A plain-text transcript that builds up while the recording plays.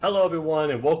Hello,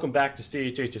 everyone, and welcome back to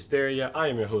CHH Hysteria. I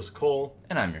am your host, Cole.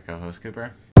 And I'm your co-host,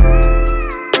 Cooper.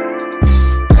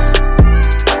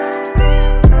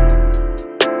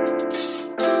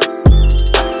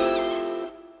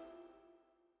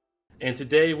 And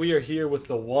today we are here with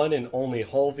the one and only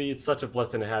Hulvey. It's such a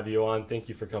blessing to have you on. Thank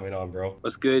you for coming on, bro.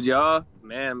 What's good, y'all?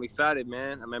 Man, I'm excited,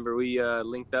 man. I remember we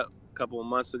linked up a couple of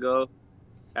months ago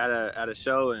at a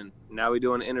show, and now we're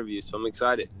doing an interview, so I'm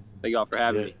excited. Thank y'all for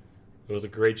having me. It was a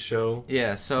great show.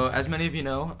 Yeah, so as many of you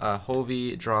know,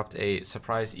 Hulvey dropped a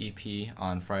surprise EP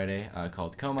on Friday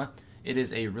called Coma. It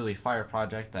is a really fire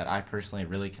project that I personally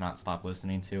really cannot stop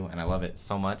listening to, and I love it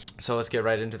so much. So let's get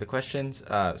right into the questions.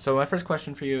 So my first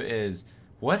question for you is,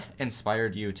 what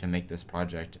inspired you to make this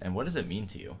project, and what does it mean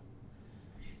to you?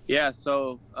 Yeah,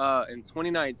 so in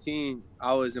 2019,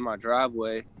 I was in my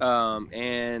driveway,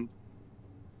 and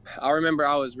I remember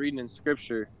I was reading in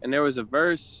scripture, and there was a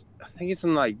verse, I think it's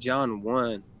in like John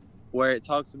 1, where it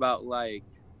talks about like,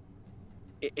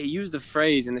 it used a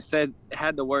phrase, and it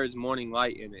had the words morning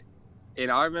light in it. And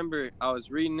I remember I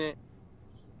was reading it,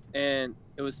 and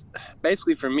it was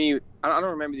basically for me, I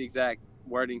don't remember the exact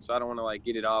wording, so I don't want to like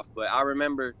get it off, but I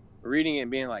remember reading it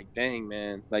and being like, dang,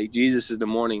 man, like Jesus is the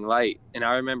morning light. And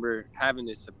I remember having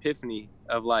this epiphany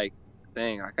of like,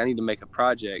 dang, like I need to make a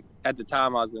project. At the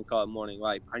time, I was going to call it Morning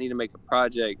Light. I need to make a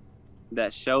project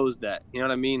that shows that, you know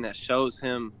what I mean? That shows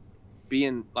him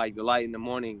being like the light in the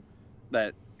morning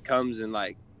that comes and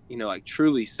like, you know, like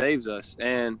truly saves us.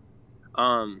 And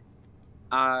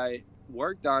I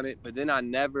worked on it, but then I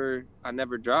never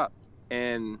dropped.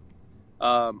 And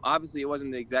obviously it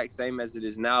wasn't the exact same as it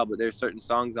is now, but there's certain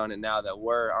songs on it now that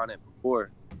were on it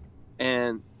before.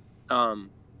 And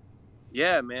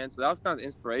yeah, man, so that was kind of the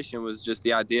inspiration, was just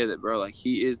the idea that, bro, like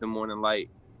he is the morning light.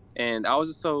 And I was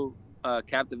just so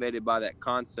captivated by that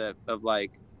concept of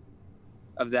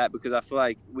that, because I feel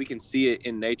like we can see it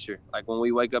in nature. Like when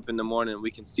we wake up in the morning,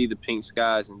 we can see the pink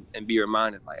skies and be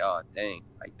reminded like, oh dang,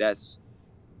 like that's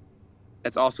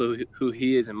also who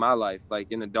he is in my life.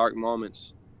 Like in the dark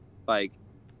moments, like,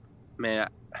 man,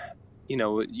 you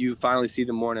know, you finally see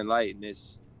the morning light, and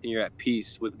you're at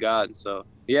peace with God. And so,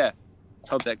 yeah,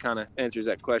 hope that kind of answers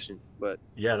that question. But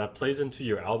yeah, that plays into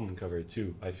your album cover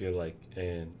too, I feel like.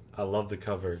 And I love the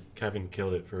cover. Kevin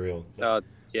killed it for real.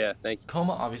 Yeah, thank you.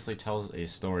 Coma obviously tells a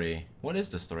story. What is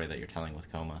the story that you're telling with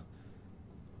Coma?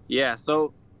 Yeah,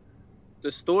 so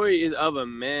the story is of a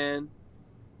man,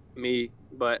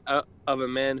 but of a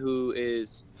man who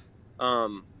is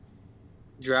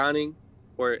drowning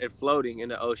or floating in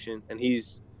the ocean, and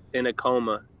he's in a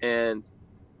coma. And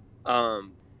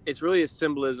it's really a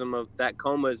symbolism of that.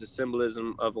 Coma is a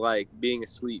symbolism of like being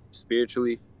asleep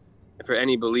spiritually, and for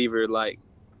any believer, like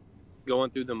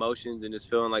going through the motions and just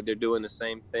feeling like they're doing the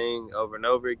same thing over and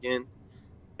over again.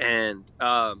 And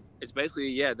it's basically,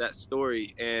 yeah, that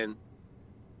story. And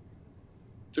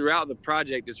throughout the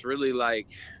project, it's really like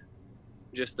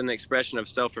just an expression of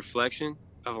self-reflection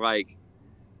of like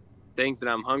things that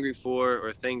I'm hungry for,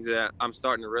 or things that I'm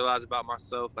starting to realize about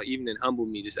myself. Like even in Humble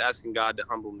Me, just asking God to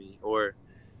humble me, or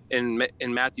in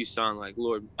Matthew's song, like,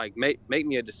 Lord, like make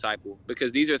me a disciple,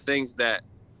 because these are things that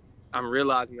I'm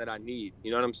realizing that I need,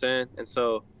 you know what I'm saying? And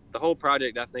so the whole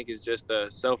project, I think, is just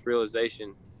a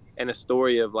self-realization and a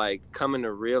story of like coming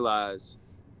to realize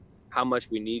how much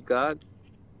we need God,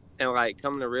 and like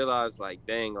coming to realize like,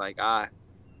 dang, like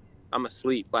I'm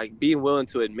asleep, like being willing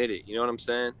to admit it, you know what I'm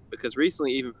saying? Because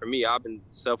recently, even for me, I've been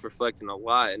self-reflecting a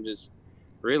lot and just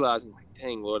realizing like,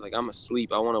 dang, Lord, like I'm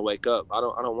asleep. I want to wake up. I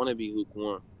don't want to be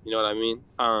lukewarm. You know what I mean?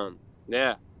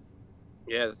 Yeah,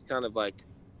 that's kind of like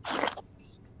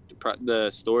the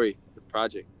story, the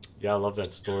project. Yeah, I love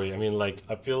that story. I mean, like,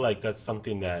 I feel like that's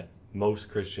something that most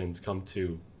Christians come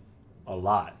to a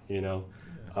lot, you know?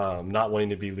 Not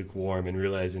wanting to be lukewarm and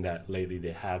realizing that lately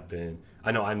they have been.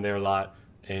 I know I'm there a lot,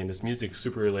 and this music's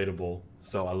super relatable,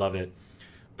 so I love it.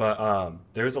 But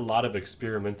there's a lot of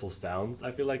experimental sounds,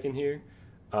 I feel like, in here.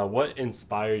 What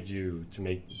inspired you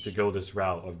to go this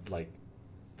route of like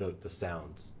the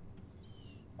sounds?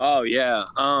 Oh yeah.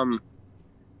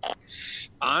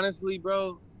 Honestly,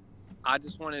 bro, I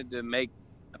just wanted to make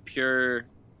a pure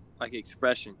like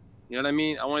expression. You know what I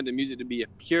mean? I wanted the music to be a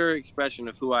pure expression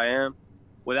of who I am,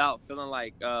 without feeling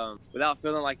like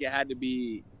it had to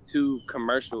be too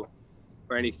commercial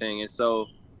or anything. And so,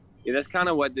 yeah, that's kind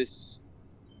of what this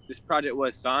project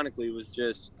was sonically, was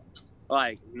just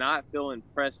like not feeling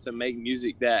pressed to make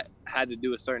music that had to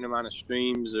do a certain amount of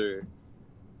streams, or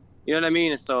you know what I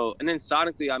mean? And so, and then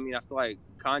sonically, I mean, I feel like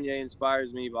Kanye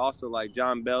inspires me, but also like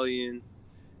John Bellion,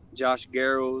 Josh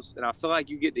Garrels, and I feel like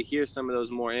you get to hear some of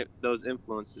those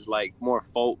influences, like more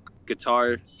folk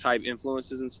guitar type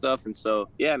influences and stuff. And so,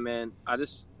 yeah, man, I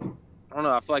don't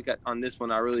know. I feel like on this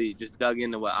one, I really just dug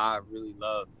into what I really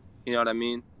love. You know what I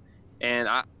mean? And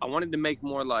I wanted to make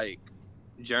more like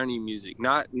journey music,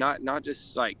 not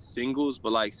just like singles,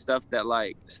 but like stuff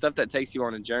that takes you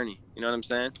on a journey. You know what I'm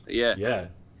saying? Yeah. Yeah.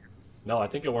 No, I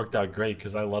think it worked out great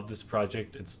because I love this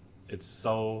project. It's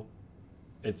so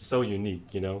unique,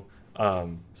 you know.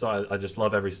 So I just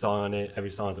love every song on it.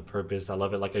 Every song has a purpose. I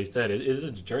love it. Like I said, it is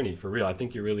a journey for real. I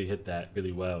think you really hit that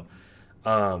really well.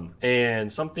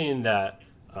 And something that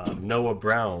Noah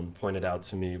Brown pointed out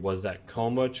to me was that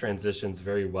Coma transitions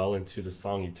very well into the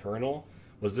song Eternal.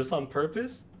 Was this on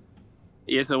purpose?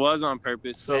 Yes, it was on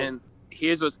purpose. So, And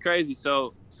here's what's crazy.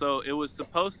 So it was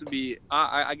supposed to be.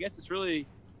 I guess it's really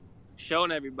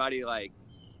showing everybody like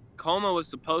Coma was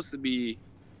supposed to be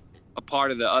a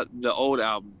part of the old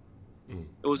album.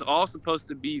 It was all supposed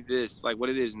to be this, like what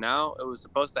it is now. It was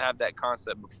supposed to have that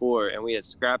concept before, and we had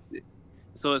scrapped it.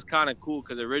 So it's kind of cool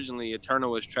because originally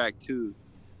Eternal was track 2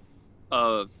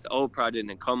 of the old project,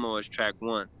 and Coma was track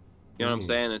 1. You know what I'm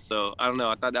saying? And so I don't know.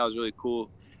 I thought that was really cool,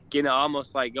 getting to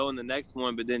almost like go in the next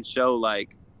one, but then show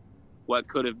like what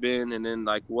could have been, and then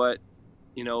like what,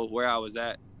 you know, where I was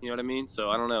at. You know what I mean? So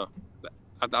I don't know.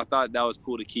 I thought that was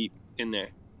cool to keep in there.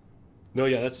 no,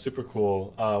 yeah, that's super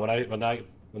cool.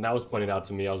 When that was pointed out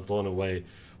to me, I was blown away.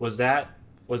 Was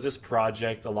this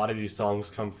project? A lot of these songs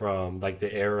come from like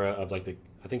the era of like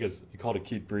I think you called it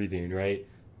Keep Breathing, right?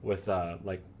 With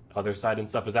like Other Side and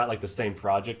stuff. Is that like the same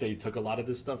project that you took a lot of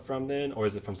this stuff from then, or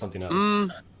is it from something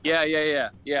else? Yeah.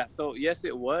 So yes,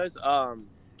 it was.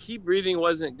 Keep Breathing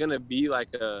wasn't gonna be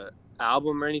like a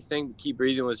album or anything. Keep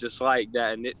Breathing was just like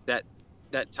that, and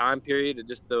that time period of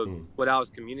just what I was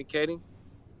communicating,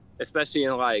 especially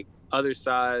in like Other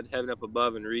Side, Heaven Up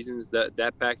Above, and Reasons,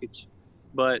 that package.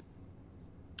 But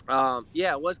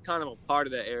yeah, it was kind of a part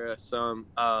of that era. Some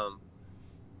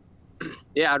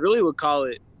yeah, I really would call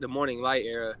it the Morning Light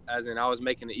era, as in I was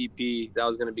making an EP that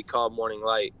was going to be called Morning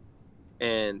Light.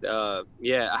 And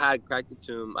yeah, I had Crack the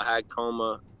Tomb, I had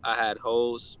Coma, I had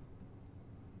Holes,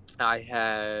 I've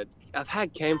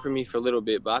had Came For Me for a little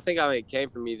bit, but I think I made Came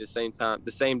For Me the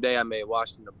same day I made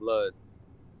Washed in the Blood.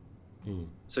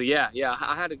 So yeah,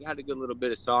 I had a good little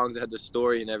bit of songs. I had the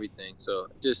story and everything. So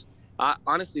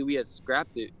honestly, we had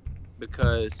scrapped it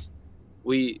because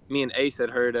me and Ace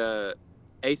had heard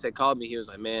Ace had called me. He was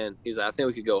like, man, he's like, I think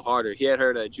we could go harder. He had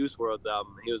heard Juice WRLD's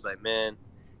album, and he was like, man,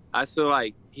 I feel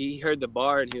like he heard the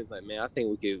bar, and he was like, man, I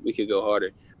think we could go harder.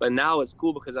 But now it's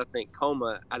cool because I think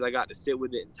Coma, as I got to sit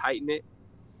with it and tighten it,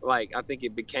 like I think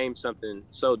it became something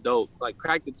so dope. Like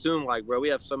Crack the Tomb, like bro, we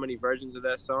have so many versions of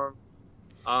that song.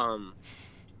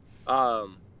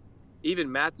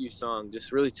 Even Matthew's song,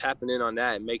 just really tapping in on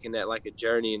that and making that like a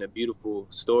journey and a beautiful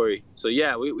story. So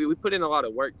yeah, we put in a lot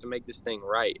of work to make this thing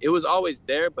right. It was always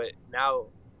there, but now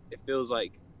it feels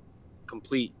like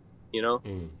complete, you know?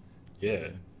 Yeah.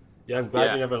 I'm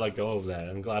glad you never let go of that.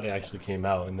 I'm glad it actually came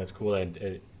out, and that's cool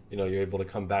that you know, you're able to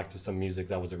come back to some music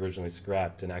that was originally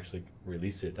scrapped and actually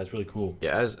release it. That's really cool.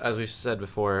 Yeah, as we said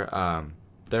before,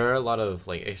 there are a lot of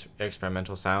like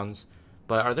experimental sounds,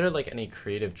 but are there like any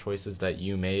creative choices that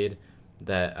you made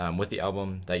that with the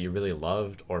album that you really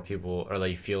loved, or that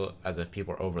you feel as if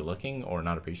people are overlooking or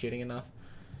not appreciating enough?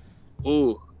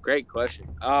 Ooh, great question.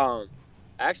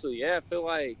 Actually, yeah, I feel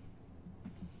like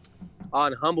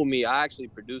on Humble Me, I actually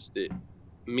produced it.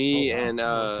 Me and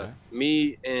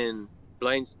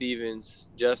Blaine Stevens,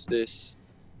 Justice,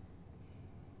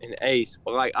 and Ace.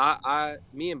 But like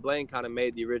me and Blaine kind of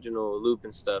made the original loop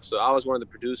and stuff. So I was one of the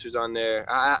producers on there.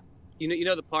 You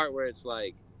know the part where it's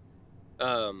like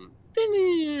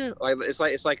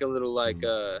it's like a little like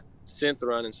synth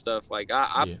run and stuff. Like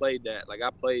I played that. Like I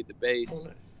played the bass,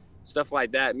 stuff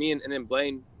like that. Me and then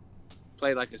Blaine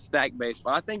played like a stack bass.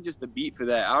 But I think just the beat for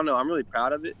that, I don't know, I'm really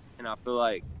proud of it, and I feel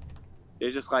like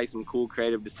there's just like some cool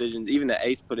creative decisions, even that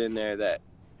Ace put in there, that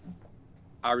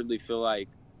I really feel like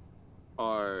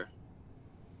are,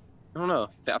 I don't know,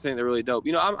 I think they're really dope.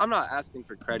 You know, I'm not asking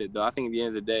for credit though. I think at the end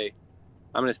of the day,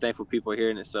 I'm just thankful people are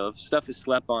hearing it. So if stuff is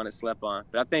slept on, it's slept on.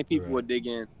 But I think people would dig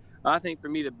in. I think for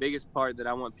me, the biggest part that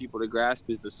I want people to grasp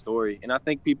is the story. And I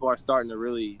think people are starting to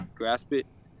really grasp it.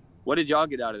 What did y'all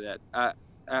get out of that?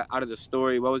 Out of the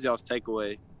story? What was y'all's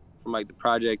takeaway from like the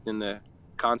project and the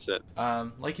concept?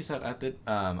 Like you said,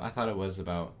 I thought it was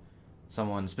about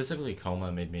someone, specifically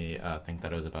Coma made me think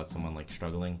that it was about someone like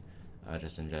struggling,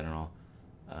 just in general.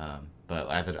 But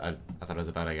I thought it was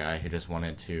about a guy who just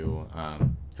wanted to,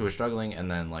 who was struggling and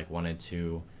then like wanted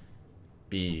to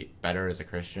be better as a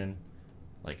Christian.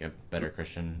 like a better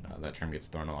Christian. That term gets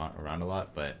thrown around a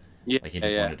lot, but Yeah, like he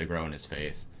just yeah. wanted to grow in his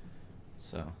faith.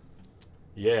 So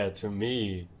Yeah, to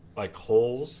me, like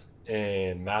Holes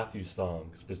and Matthew's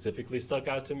song specifically stuck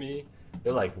out to me.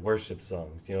 They're like worship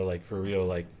songs, you know, like for real,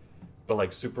 like, but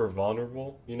like super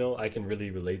vulnerable. You know, I can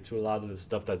really relate to a lot of the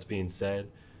stuff that's being said.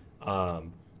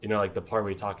 You know, like the part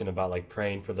where you're talking about like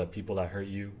praying for the people that hurt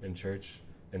you in church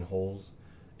and Holes,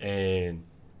 and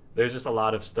there's just a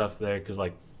lot of stuff there because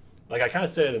like I kind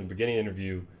of said in the beginning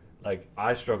interview, like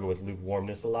I struggle with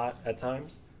lukewarmness a lot at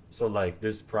times. So like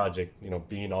this project, you know,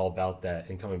 being all about that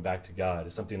and coming back to God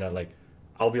is something that like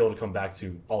I'll be able to come back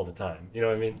to all the time. You know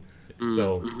what I mean?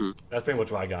 So Mm-hmm. that's pretty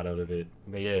much what I got out of it.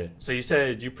 But yeah. So you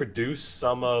said you produced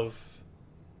some of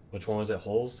which one was it?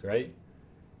 Holes, right?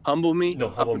 Humble Me. No,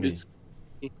 Humble Me.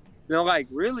 You know, like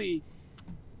really,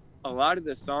 a lot of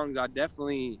the songs I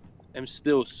definitely am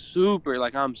still super,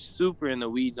 like I'm super in the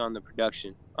weeds on the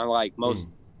production, on like most,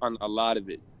 on a lot of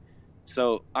it.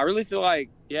 So I really feel like,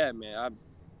 yeah, man,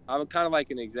 I'm kind of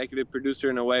like an executive producer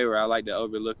in a way where I like to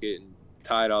overlook it and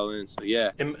tie it all in. So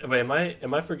yeah. Am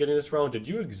I forgetting this wrong? Did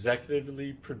you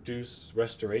executively produce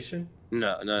Restoration?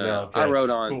 No. Okay. I wrote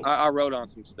on, Cool. I wrote on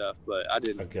some stuff, but I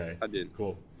didn't. Okay. I didn't.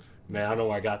 Cool. Man, I don't know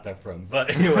where I got that from.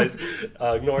 But anyways,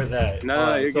 ignore that.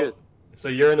 No, you're good. So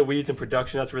you're in the weeds in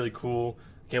production. That's really cool.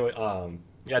 Can't wait.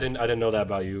 Yeah, I didn't know that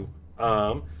about you.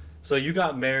 So you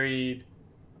got married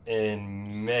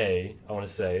in May, I want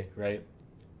to say, right?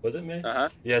 Was it May? Uh-huh.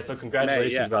 Yeah, so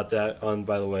congratulations May, yeah. about that,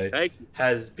 by the way. Thank you.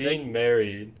 Has being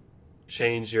married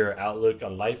changed your outlook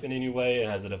on life in any way?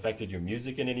 And has it affected your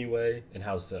music in any way? And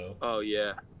how so? Oh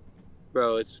yeah,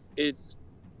 bro. It's.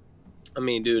 I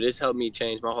mean, dude, it's helped me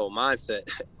change my whole mindset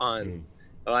on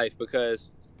life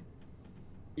because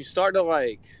you start to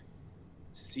like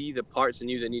see the parts in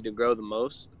you that need to grow the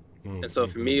most. And so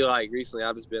for me, like recently,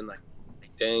 I've just been like,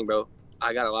 dang, bro,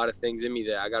 I got a lot of things in me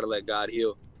that I got to let God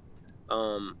heal.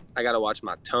 I got to watch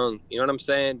my tongue. You know what I'm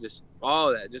saying? Just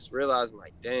all that. Just realizing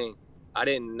like, dang, I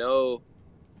didn't know.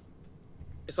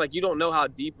 It's like you don't know how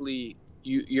deeply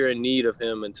you're in need of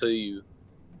Him until you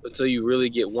really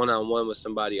get one-on-one with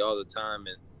somebody all the time.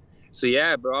 And so,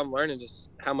 yeah, bro, I'm learning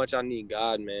just how much I need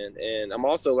God, man. And I'm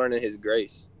also learning His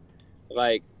grace.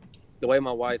 Like the way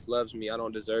my wife loves me, I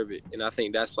don't deserve it. And I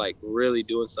think that's like really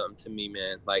doing something to me,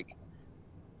 man. Like,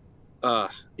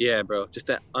 yeah, bro, just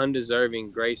that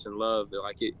undeserving grace and love.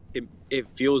 Like it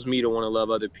fuels me to want to love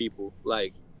other people,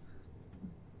 like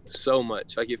so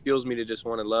much. Like it fuels me to just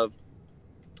want to love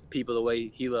people the way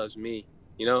He loves me.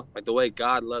 You know, like the way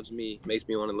God loves me makes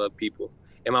me want to love people.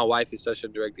 And my wife is such a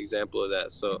direct example of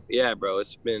that. So yeah, bro,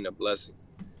 it's been a blessing.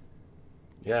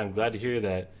 Yeah, I'm glad to hear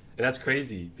that. And that's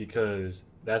crazy because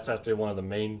that's actually one of the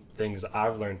main things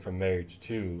I've learned from marriage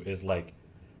too, is like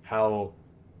how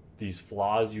these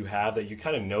flaws you have that you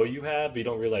kind of know you have, but you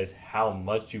don't realize how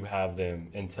much you have them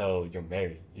until you're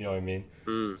married. You know what I mean?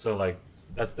 So like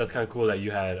that's kind of cool that you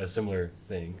had a similar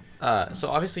thing. So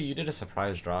obviously you did a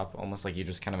surprise drop, almost like you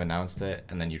just kind of announced it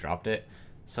and then you dropped it.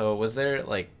 So was there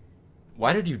like,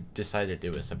 why did you decide to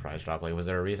do a surprise drop? Like, was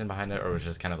there a reason behind it, or was it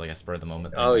just kind of like a spur of the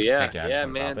moment thing? Oh like, yeah, heck I just yeah,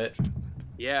 wanna drop man. it?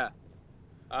 Yeah.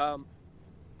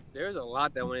 There's a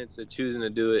lot that went into choosing to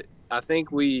do it. I think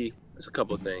there's a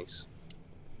couple of things.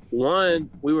 One,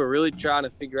 we were really trying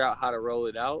to figure out how to roll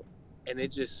it out, and it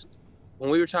just, when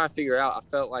we were trying to figure out, I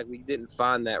felt like we didn't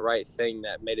find that right thing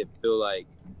that made it feel like,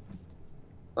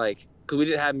 because we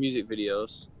didn't have music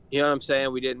videos. You know what I'm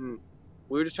saying? We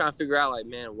were just trying to figure out like,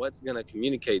 man, what's gonna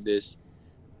communicate this?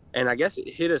 And I guess it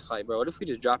hit us like, bro, what if we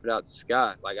just drop it out the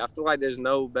sky? Like, I feel like there's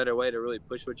no better way to really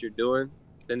push what you're doing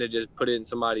than to just put it in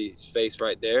somebody's face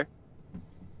right there.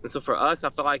 And so for us, I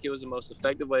felt like it was the most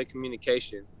effective way of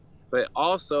communication. But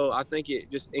also, I think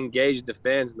it just engaged the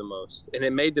fans the most. And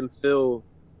it made them feel,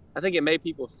 I think it made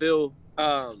people feel,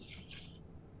 I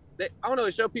don't know,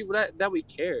 it showed people that we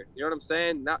care. You know what I'm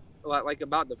saying? Not like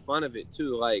about the fun of it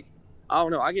too. Like, I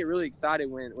don't know, I get really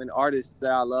excited when artists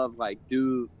that I love like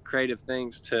do creative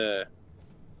things to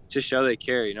just show they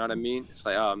care. You know what I mean? It's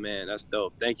like, oh man, that's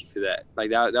dope. Thank you for that. Like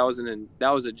that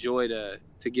was a joy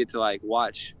to get to like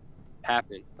watch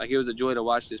happen. Like it was a joy to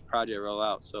watch this project roll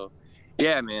out. So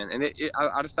yeah, man. And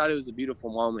I just thought it was a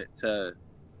beautiful moment to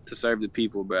serve the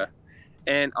people, bruh.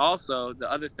 And also the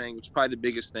other thing, which is probably the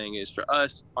biggest thing, is for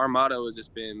us, our motto has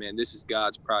just been, man, this is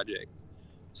God's project.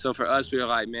 So for us, we were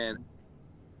like, man,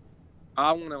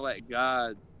 I want to let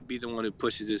God be the one who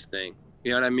pushes this thing.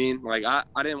 You know what I mean? Like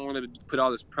I didn't want to put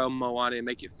all this promo on it and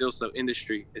make it feel so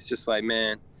industry. It's just like,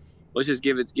 man, let's just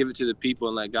give it to the people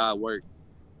and let God work.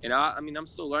 And I mean, I'm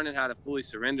still learning how to fully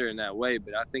surrender in that way,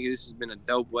 but I think this has been a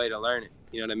dope way to learn it.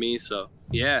 You know what I mean? So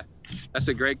yeah, that's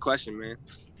a great question, man.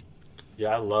 Yeah,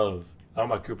 I don't know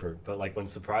about Cooper, but like when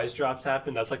surprise drops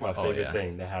happen, that's like my favorite yeah.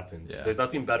 thing that happens. Yeah. There's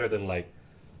nothing better than like,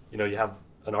 you know, you have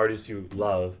an artist you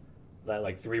love that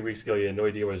like 3 weeks ago you had no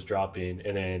idea what was dropping,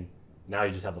 and then now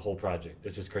you just have the whole project.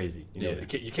 It's just crazy. You know,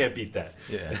 Yeah. you can't beat that.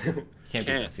 Yeah. Can't beat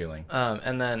that feeling.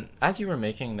 And then as you were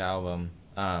making the album,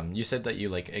 you said that you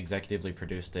like executively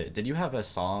produced it. Did you have a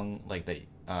song like that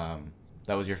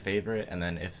that was your favorite? And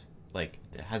then if like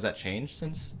has that changed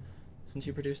since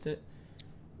you produced it?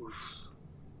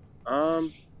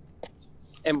 And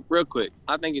real quick,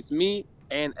 I think it's me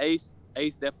and Ace.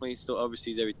 Ace definitely still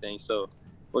oversees everything, so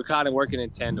we're kind of working in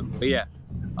tandem. But yeah,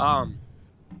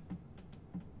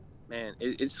 man,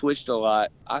 it switched a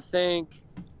lot. I think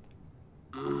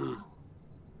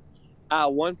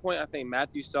at one point, I think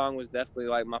Matthew's song was definitely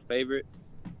like my favorite,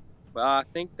 but I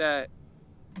think that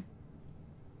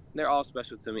they're all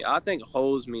special to me. I think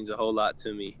Holes means a whole lot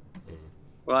to me.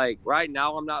 Like right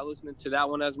now, I'm not listening to that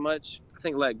one as much. I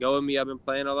think Let Go of Me I've been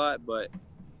playing a lot, but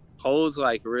Holes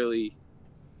like really,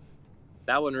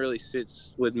 that one really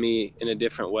sits with me in a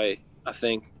different way, I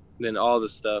think, than all the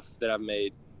stuff that I've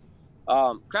made.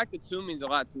 Crack the Tune means a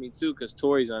lot to me too, because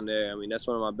Tori's on there. I mean, that's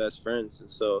one of my best friends, and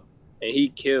he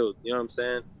killed. You know what I'm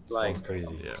saying? Like, Sounds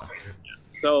crazy. Yeah.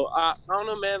 So I don't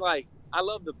know, man. Like, I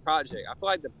love the project. I feel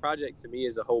like the project to me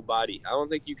is a whole body. I don't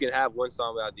think you can have one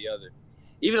song without the other.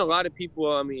 Even a lot of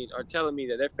people, I mean, are telling me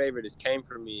that their favorite is Came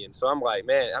From Me, and so I'm like,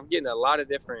 man, I'm getting a lot of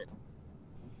different,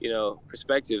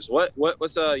 perspectives.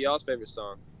 What's y'all's favorite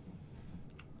song?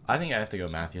 I think I have to go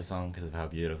Matthew's song because of how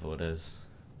beautiful it is.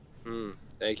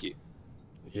 Thank you.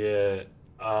 Yeah,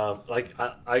 like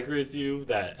I agree with you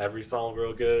that every song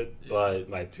real good, but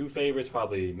my two favorites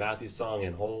probably Matthew's song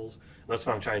and Holes. Unless if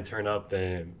I'm trying to turn up,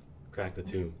 then Crack the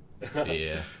Tune.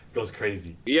 Yeah. Goes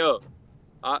crazy. Yo,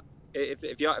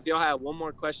 if y'all had one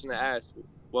more question to ask,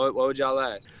 what would y'all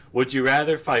ask? Would you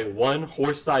rather fight one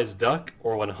horse-sized duck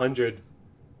or 100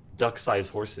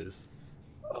 duck-sized horses?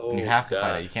 Oh, You have to God.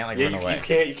 fight it. You can't Yeah, run away.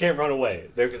 you can't run away.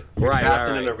 You're Right, trapped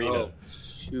in right. an arena. Oh,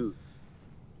 shoot,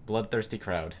 Bloodthirsty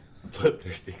crowd.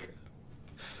 Bloodthirsty.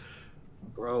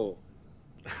 bro.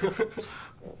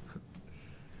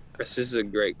 This is a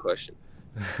great question.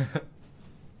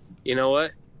 You know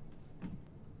what?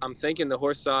 I'm thinking the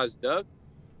horse-sized duck.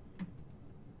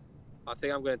 I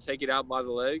think I'm going to take it out by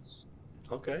the legs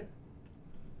Okay.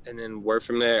 and then work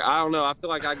from there. I don't know. I feel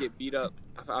like I get beat up.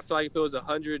 I feel like if it was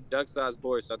 100 duck-sized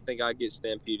horse, I think I'd get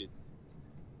stampeded.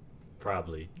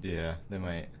 Probably. Yeah, they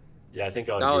might. Yeah, I think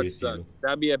I'll That agree would with suck. you.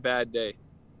 That'd be a bad day.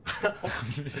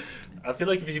 I feel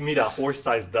like if you meet a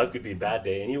horse-sized duck, it'd be a bad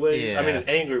day anyways. I mean, Yeah. an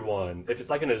angry one. If it's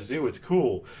like in a zoo, it's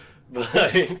cool. But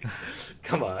like,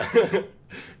 come on.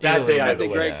 Bad day That's either a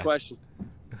way. great Yeah. question.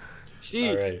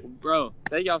 Sheesh, right. bro.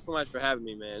 Thank y'all so much for having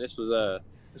me, man. This was a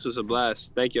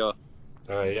blast. Thank y'all.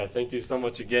 All right, yeah, thank you so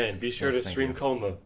much again. Be sure Yes, to thank stream you. Coma.